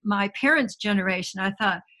my parents' generation, I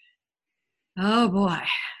thought, oh boy,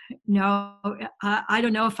 no, I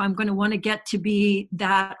don't know if I'm going to want to get to be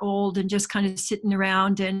that old and just kind of sitting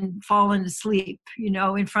around and falling asleep,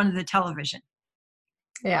 in front of the television.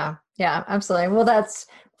 Yeah, absolutely. Well, that's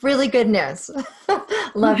really good news.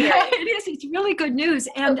 Love it. It is. It's really good news.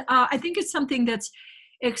 And I think it's something that's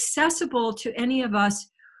accessible to any of us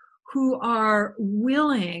who are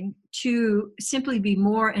willing to simply be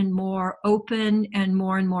more and more open and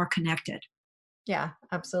more connected. Yeah,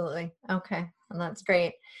 absolutely. Okay. And that's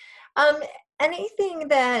great. Anything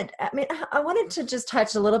that, I wanted to just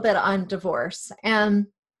touch a little bit on divorce. And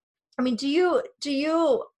do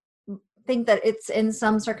you think that it's, in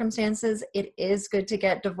some circumstances, it is good to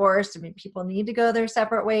get divorced? People need to go their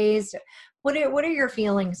separate ways. What are your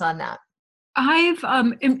feelings on that? I've,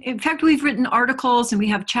 in fact, we've written articles and we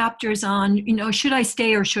have chapters on, should I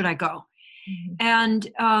stay or should I go?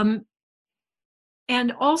 Mm-hmm.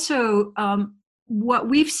 And also, what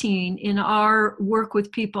we've seen in our work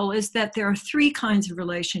with people is that there are 3 kinds of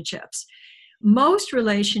relationships. Most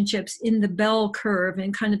relationships in the bell curve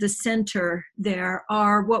and kind of the center there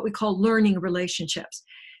are what we call learning relationships,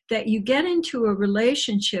 that you get into a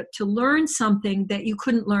relationship to learn something that you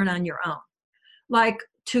couldn't learn on your own, like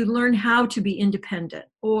to learn how to be independent,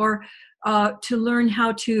 or to learn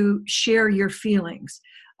how to share your feelings,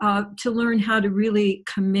 to learn how to really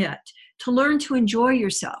commit, to learn to enjoy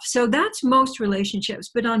yourself. So that's most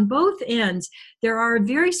relationships. But on both ends, there are a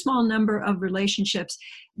very small number of relationships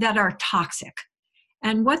that are toxic.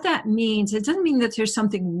 And what that means, it doesn't mean that there's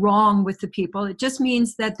something wrong with the people. It just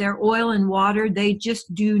means that they're oil and water. They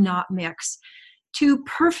just do not mix. 2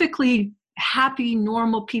 perfectly happy,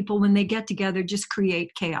 normal people, when they get together, just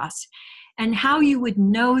create chaos. And how you would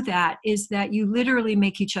know that is that you literally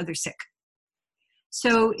make each other sick.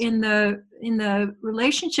 So in the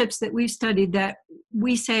relationships that we've studied, that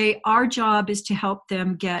we say our job is to help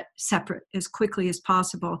them get separate as quickly as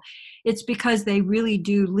possible. It's because they really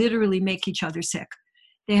do literally make each other sick.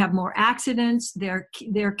 They have more accidents. Their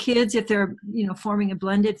kids, if they're forming a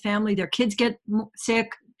blended family, their kids get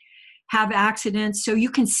sick, have accidents. So you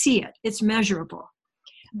can see it. It's measurable.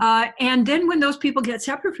 And then when those people get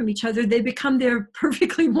separate from each other, they become their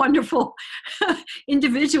perfectly wonderful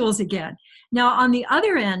individuals again. Now, on the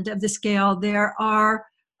other end of the scale, there are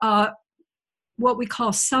what we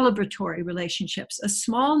call celebratory relationships, a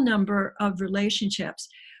small number of relationships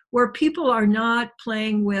where people are not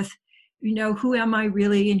playing with, who am I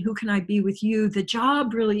really and who can I be with you? The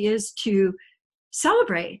job really is to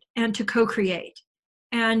celebrate and to co-create.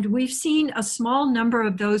 And we've seen a small number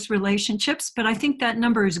of those relationships, but I think that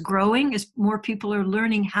number is growing as more people are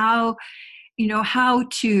learning how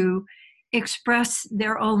to express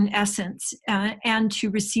their own essence and to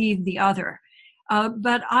receive the other.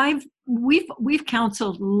 But we've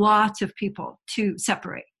counseled lots of people to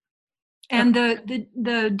separate. And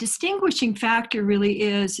the distinguishing factor really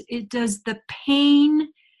is, does the pain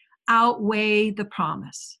outweigh the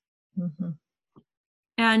promise? Mm-hmm.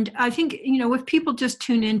 And I think, if people just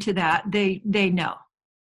tune into that, they know.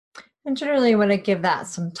 And generally, you want to give that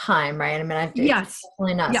some time, right? I mean, it's Yes.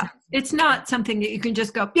 definitely not Yeah. something. It's not something that you can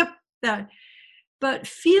just go, yep, that. But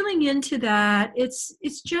feeling into that,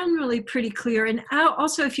 it's generally pretty clear. And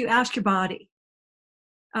also, if you ask your body,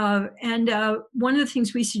 one of the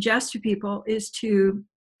things we suggest to people is to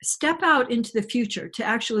step out into the future, to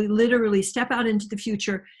actually literally step out into the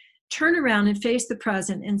future, turn around and face the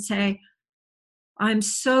present and say, I'm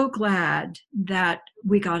so glad that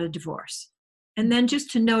we got a divorce. And then just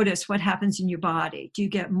to notice what happens in your body. Do you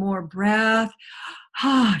get more breath?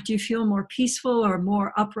 Do you feel more peaceful or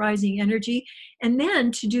more uprising energy? And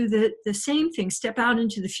then to do the same thing, step out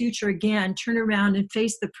into the future again, turn around and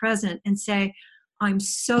face the present and say, I'm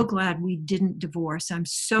so glad we didn't divorce. I'm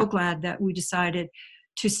so glad that we decided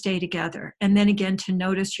to stay together. And then again, to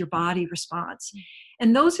notice your body response.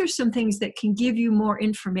 And those are some things that can give you more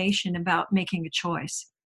information about making a choice.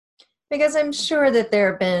 Because I'm sure that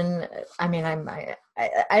there have been, I mean,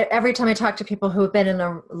 every time I talk to people who have been in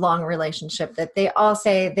a long relationship, that they all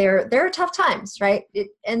say there are tough times, right?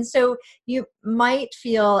 And so you might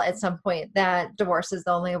feel at some point that divorce is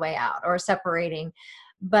the only way out, or separating.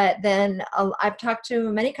 But then I've talked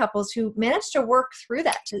to many couples who managed to work through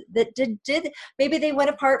that. That did maybe they went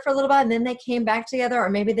apart for a little while and then they came back together, or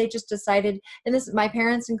maybe they just decided. And this, my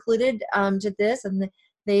parents included, did this, and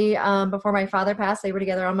they before my father passed, they were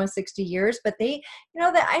together almost 60 years. But they,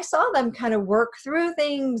 that I saw them kind of work through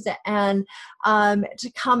things and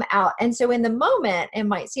to come out. And so in the moment, it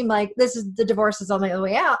might seem like the divorce is only the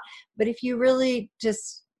way out. But if you really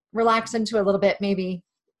just relax into it a little bit, maybe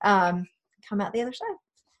come out the other side.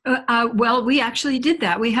 Well, we actually did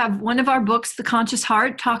that. We have one of our books, The Conscious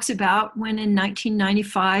Heart, talks about when in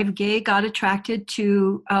 1995, Gay got attracted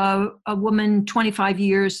to a woman 25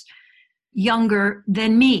 years younger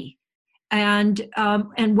than me, and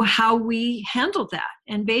how we handled that.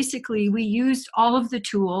 And basically, we used all of the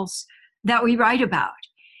tools that we write about.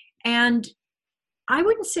 And I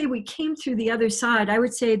wouldn't say we came through the other side. I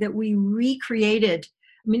would say that we recreated.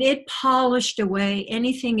 I mean, it polished away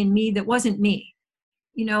anything in me that wasn't me.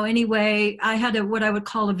 Anyway, I had what I would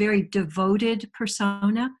call a very devoted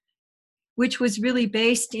persona, which was really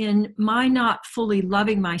based in my not fully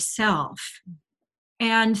loving myself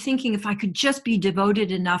and thinking if I could just be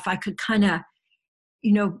devoted enough, I could kind of,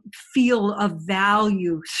 feel a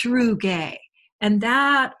value through Gay. And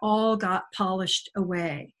that all got polished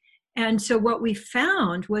away. And so what we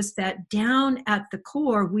found was that down at the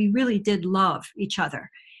core, we really did love each other.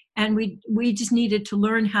 And we just needed to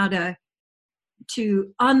learn how to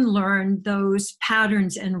unlearn those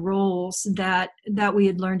patterns and roles that we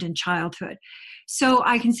had learned in childhood. So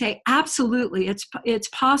I can say absolutely, it's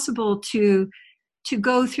possible to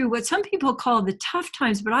go through what some people call the tough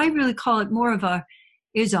times, but I really call it more of a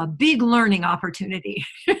big learning opportunity.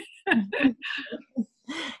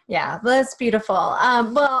 Yeah, that's beautiful.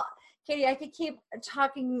 Well, Katie, I could keep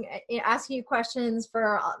talking, asking you questions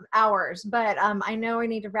for hours, but I know I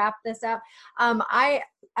need to wrap this up. I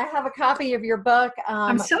have a copy of your book.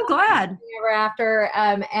 I'm so glad. Ever After,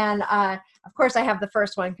 and of course, I have the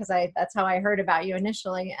first one because that's how I heard about you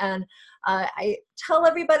initially. And I tell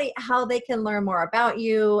everybody how they can learn more about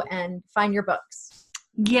you and find your books.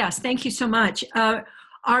 Yes, thank you so much.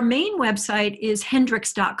 Our main website is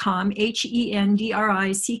hendricks.com,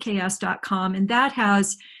 HENDRICKS.com, and that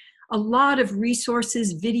has a lot of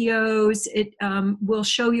resources, videos. It will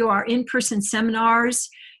show you our in-person seminars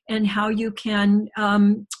and how you can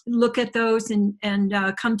look at those and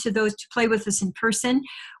come to those to play with us in person.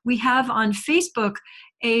 We have on Facebook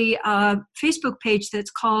a Facebook page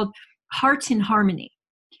that's called Hearts in Harmony.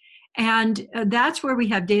 And that's where we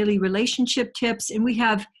have daily relationship tips, and we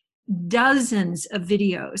have dozens of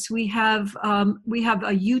videos. We have a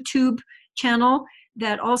YouTube channel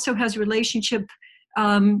that also has relationship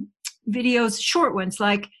videos, short ones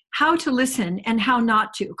like how to listen and how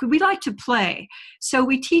not to. Because we like to play, so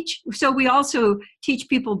we also teach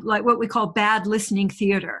people like what we call bad listening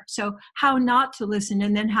theater. So how not to listen,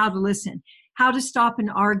 and then how to listen, how to stop an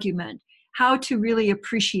argument, how to really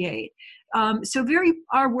appreciate.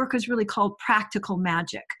 Our work is really called practical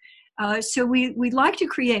magic. So we like to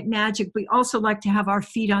create magic. We also like to have our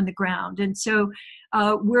feet on the ground. And so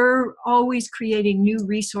we're always creating new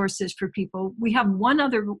resources for people. We have one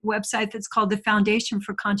other website that's called the Foundation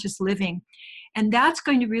for Conscious Living. And that's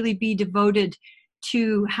going to really be devoted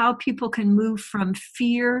to how people can move from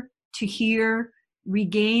fear to hear,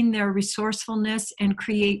 regain their resourcefulness, and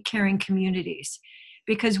create caring communities.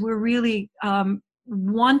 Because we're really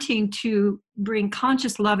wanting to bring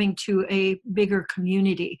conscious loving to a bigger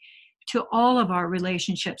community, to all of our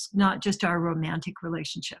relationships, not just our romantic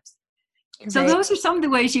relationships. So those are some of the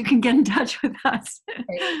ways you can get in touch with us.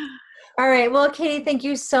 All right. Well, Katie, thank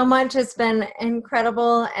you so much. It's been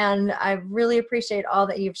incredible. And I really appreciate all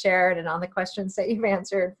that you've shared and all the questions that you've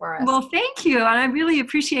answered for us. Well, thank you. And I really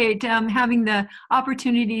appreciate having the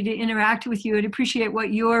opportunity to interact with you and appreciate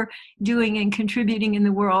what you're doing and contributing in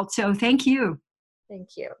the world. So thank you.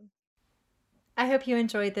 Thank you. I hope you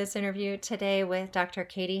enjoyed this interview today with Dr.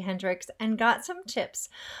 Katie Hendricks and got some tips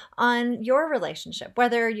on your relationship,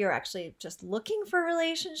 whether you're actually just looking for a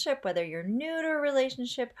relationship, whether you're new to a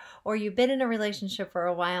relationship, or you've been in a relationship for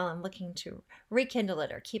a while and looking to rekindle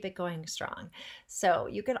it or keep it going strong. So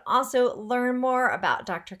you can also learn more about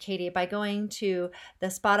Dr. Katie by going to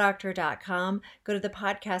thespadoctor.com, go to the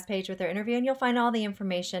podcast page with her interview, and you'll find all the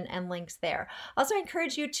information and links there. Also, I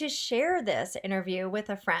encourage you to share this interview with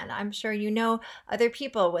a friend. I'm sure you know other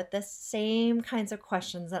people with the same kinds of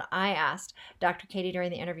questions that I asked Dr. Katie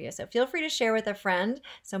during the interview. So feel free to share with a friend,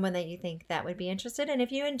 someone that you think that would be interested. And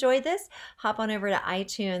if you enjoyed this, hop on over to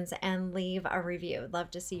iTunes and leave a review.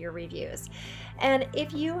 Love to see your reviews. And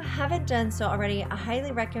if you haven't done so already, I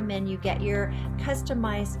highly recommend you get your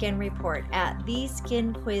customized skin report at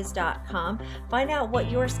theskinquiz.com. Find out what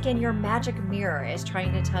your skin, your magic mirror, is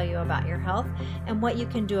trying to tell you about your health and what you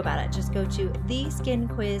can do about it. Just go to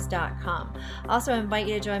theskinquiz.com. Also, I invite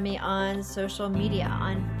you to join me on social media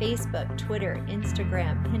on Facebook, Twitter,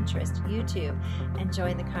 Instagram, Pinterest, YouTube, and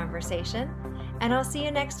join the conversation. And I'll see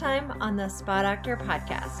you next time on the Spa Doctor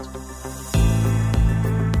Podcast.